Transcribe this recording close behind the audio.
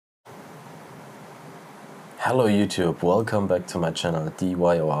Hello YouTube, welcome back to my channel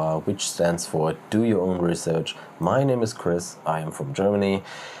DYOR, which stands for Do Your Own Research. My name is Chris, I am from Germany,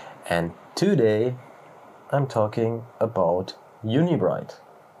 and today I'm talking about Unibright.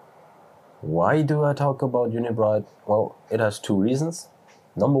 Why do I talk about Unibright? Well, it has two reasons.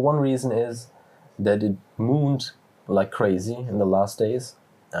 Number one reason is that it mooned like crazy in the last days,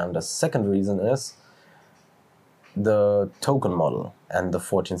 and the second reason is the token model and the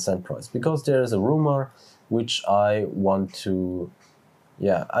 14-cent price, because there is a rumor which I want to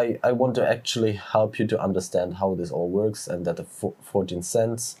I want to actually help you to understand how this all works, and that the 14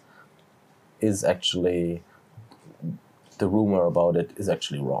 cents is actually, the rumor about it is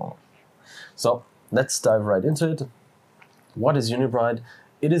actually wrong. So let's dive right into it. What is Unibright?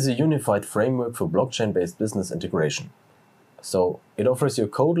 It is a unified framework for blockchain-based business integration. So it offers you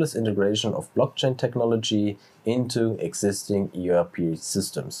codeless integration of blockchain technology into existing ERP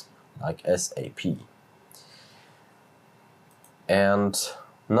systems like SAP. And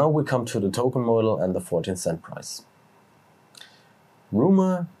now we come to the token model and the 14-cent price.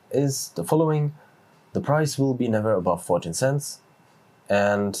 Rumor is the following: the price will be never above 14 cents,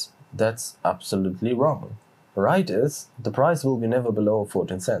 and that's absolutely wrong. Right is, the price will be never below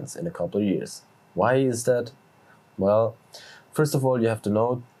 14 cents in a couple of years. Why is that? Well, first of all, you have to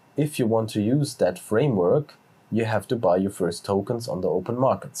know, if you want to use that framework, you have to buy your first tokens on the open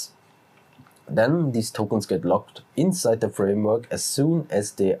markets. Then these tokens get locked inside the framework as soon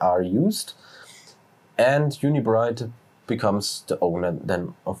as they are used, and Unibright becomes the owner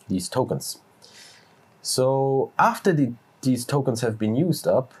then of these tokens. So after these tokens have been used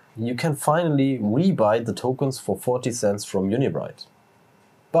up, you can finally rebuy the tokens for 40 cents from Unibright.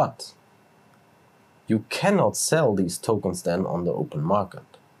 But you cannot sell these tokens then on the open market.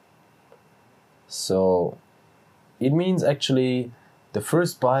 So it means actually the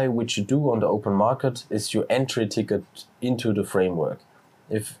first buy which you do on the open market is your entry ticket into the framework.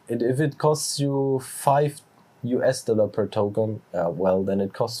 If it costs you $5 per token, well, then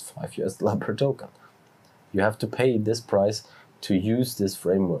it costs $5 per token. You have to pay this price to use this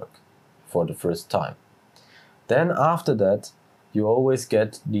framework for the first time. Then after that, you always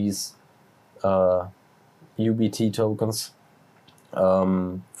get these UBT tokens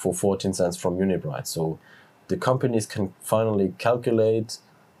for 14 cents from Unibright. So the companies can finally calculate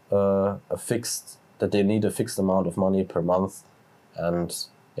that they need a fixed amount of money per month, and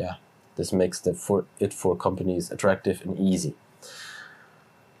yeah, this makes it for companies attractive and easy.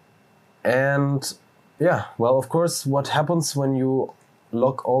 And yeah, well, of course, what happens when you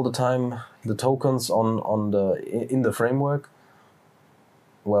lock all the time the tokens in the framework?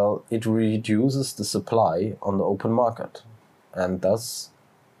 Well, it reduces the supply on the open market, and thus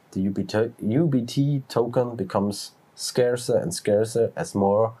the UBT token becomes scarcer and scarcer as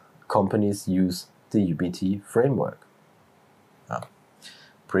more companies use the UBT framework.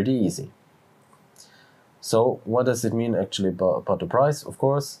 Pretty easy. So what does it mean actually about the price? Of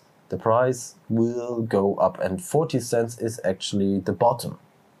course, the price will go up, and 40 cents is actually the bottom,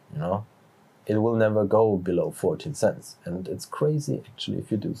 you know. It will never go below 14 cents, and it's crazy actually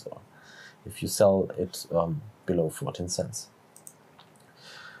if you do so, if you sell it below 14 cents.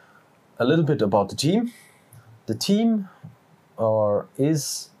 A little bit about the team. The team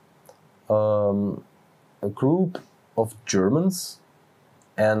is a group of Germans,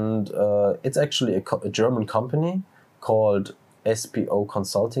 and it's actually a German company called SPO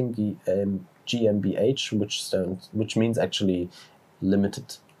Consulting GmbH, which means actually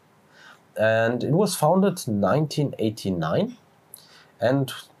limited. And it was founded in 1989,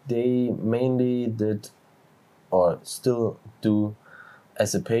 and they mainly did, or still do,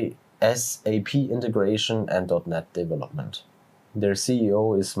 SAP integration and .NET development. Their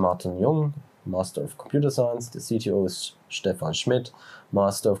CEO is Martin Jung, Master of Computer Science. The CTO is Stefan Schmidt,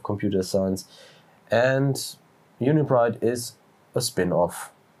 Master of Computer Science. And Unibright is a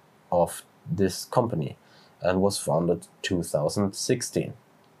spin-off of this company and was founded 2016.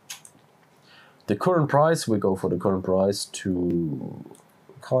 The current price, we go for the current price to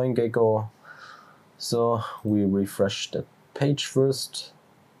CoinGecko. So we refresh that page first.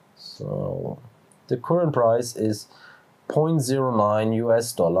 So the current price is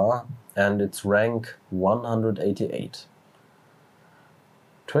 $0.09 and it's rank 188.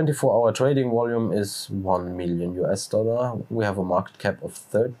 24-hour trading volume is $1 million. We have a market cap of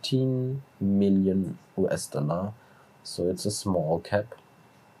 $13 million, so it's a small cap.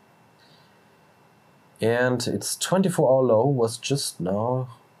 And its 24-hour low was just now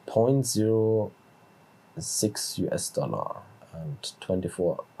 $0.06, and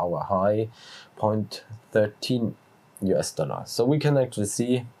 24-hour high $0.13. So we can actually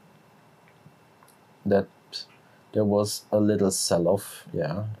see that there was a little sell-off,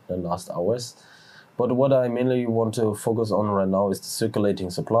 yeah, in the last hours. But what I mainly want to focus on right now is the circulating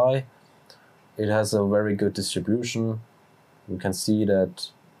supply. It has a very good distribution. You can see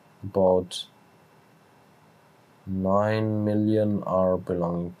that about 9 million are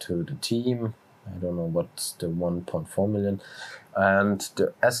belonging to the team. I don't know what's the 1.4 million. And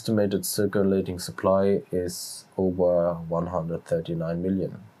the estimated circulating supply is over 139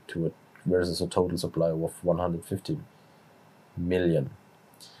 million versus a total supply of 150 million.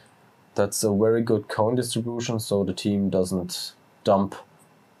 That's a very good coin distribution, so the team doesn't dump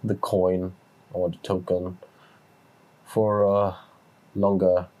the coin or the token for a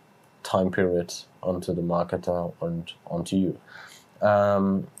longer time period onto the marketer and onto you.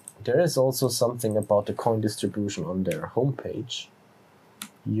 There is also something about the coin distribution on their homepage.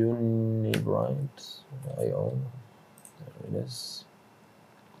 Unibright.io. There it is.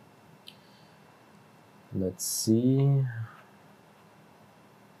 Let's see.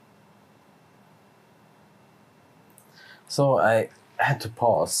 So I had to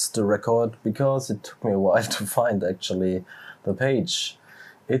pause the record because it took me a while to find actually the page.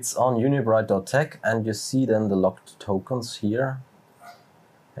 It's on unibright.tech, and you see then the locked tokens here.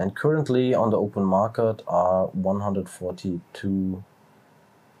 And currently on the open market are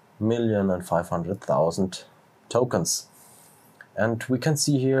 142,500,000 tokens. And we can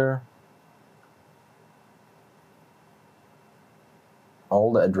see here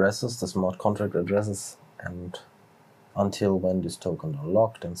all the addresses, the smart contract addresses, and until when these tokens are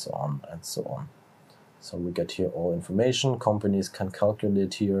locked, and so on and so on. So we get here all information. Companies can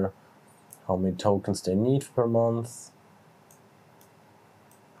calculate here how many tokens they need per month.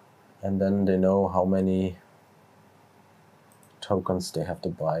 And then they know how many tokens they have to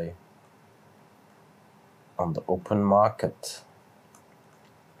buy on the open market.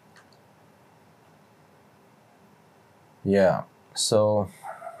 Yeah, so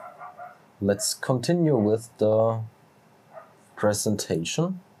let's continue with the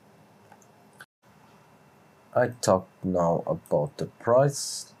presentation. I talked now about the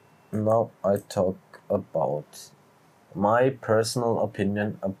price. Now I talk about my personal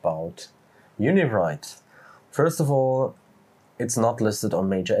opinion about Unibright. First of all, it's not listed on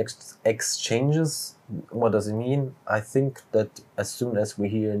major exchanges. What does it mean? I think that as soon as we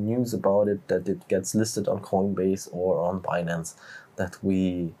hear news about it, that it gets listed on Coinbase or on Binance, that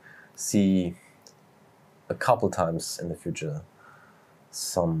we see a couple times in the future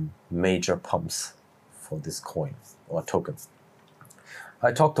some major pumps for this coin or token.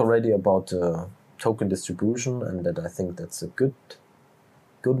 I talked already about the token distribution, and that I think that's a good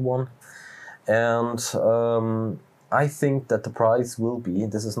one. And I think that the price will be,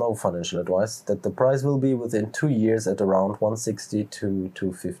 this is no financial advice, that the price will be within 2 years at around 160 to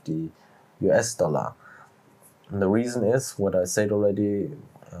 250 US dollar. And the reason is what I said already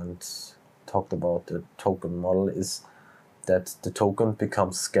and talked about the token model is that the token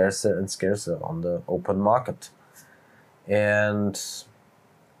becomes scarcer and scarcer on the open market. And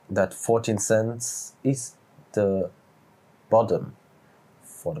that 14 cents is the bottom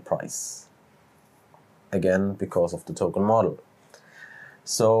for the price. Again, because of the token model.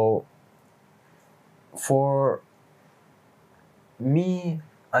 So for me,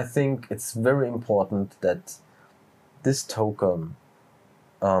 I think it's very important that this token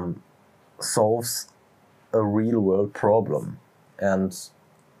solves a real world problem. And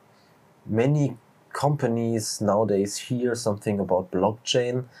many companies nowadays hear something about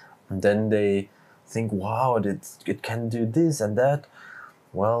blockchain, and then they think, wow, it can do this and that.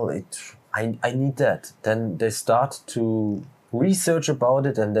 Well, I need that. Then they start to research about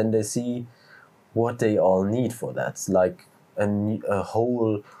it, and then they see what they all need for that. It's like a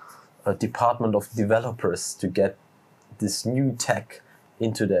whole department of developers to get this new tech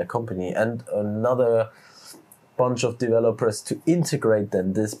into their company, and another bunch of developers to integrate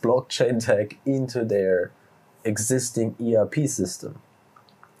then this blockchain tech into their existing ERP system.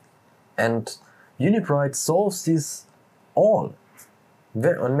 And Unibright solves this all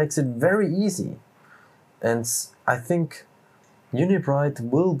and makes it very easy. And I think Unibright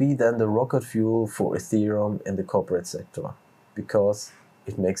will be then the rocket fuel for Ethereum in the corporate sector, because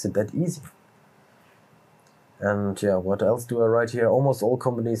it makes it that easy. And yeah, what else do I write here? Almost all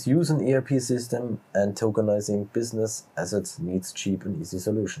companies use an ERP system, and tokenizing business assets needs cheap and easy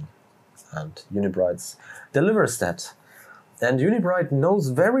solution. And Unibright delivers that. And Unibright knows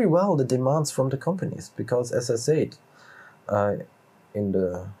very well the demands from the companies, because as I said in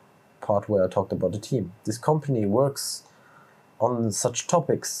the part where I talked about the team, this company works on such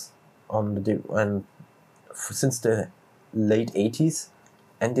topics since the late 80s,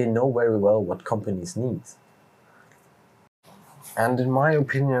 and they know very well what companies need. And in my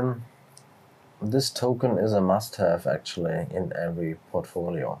opinion, this token is a must-have actually in every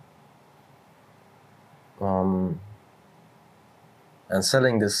portfolio. And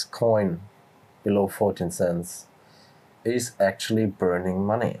selling this coin below 14 cents is actually burning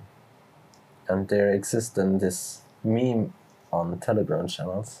money. And there exists then this meme on Telegram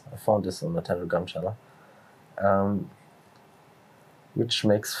channels. I found this on the Telegram channel, which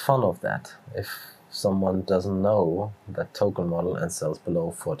makes fun of that if someone doesn't know that token model and sells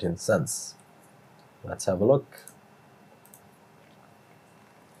below 14 cents. Let's have a look.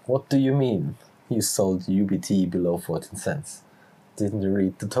 What do you mean you sold UBT below 14 cents? Didn't you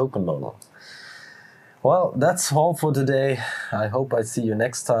read the token model? Well, that's all for today. I hope I see you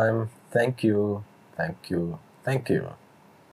next time. Thank you, thank you, thank you.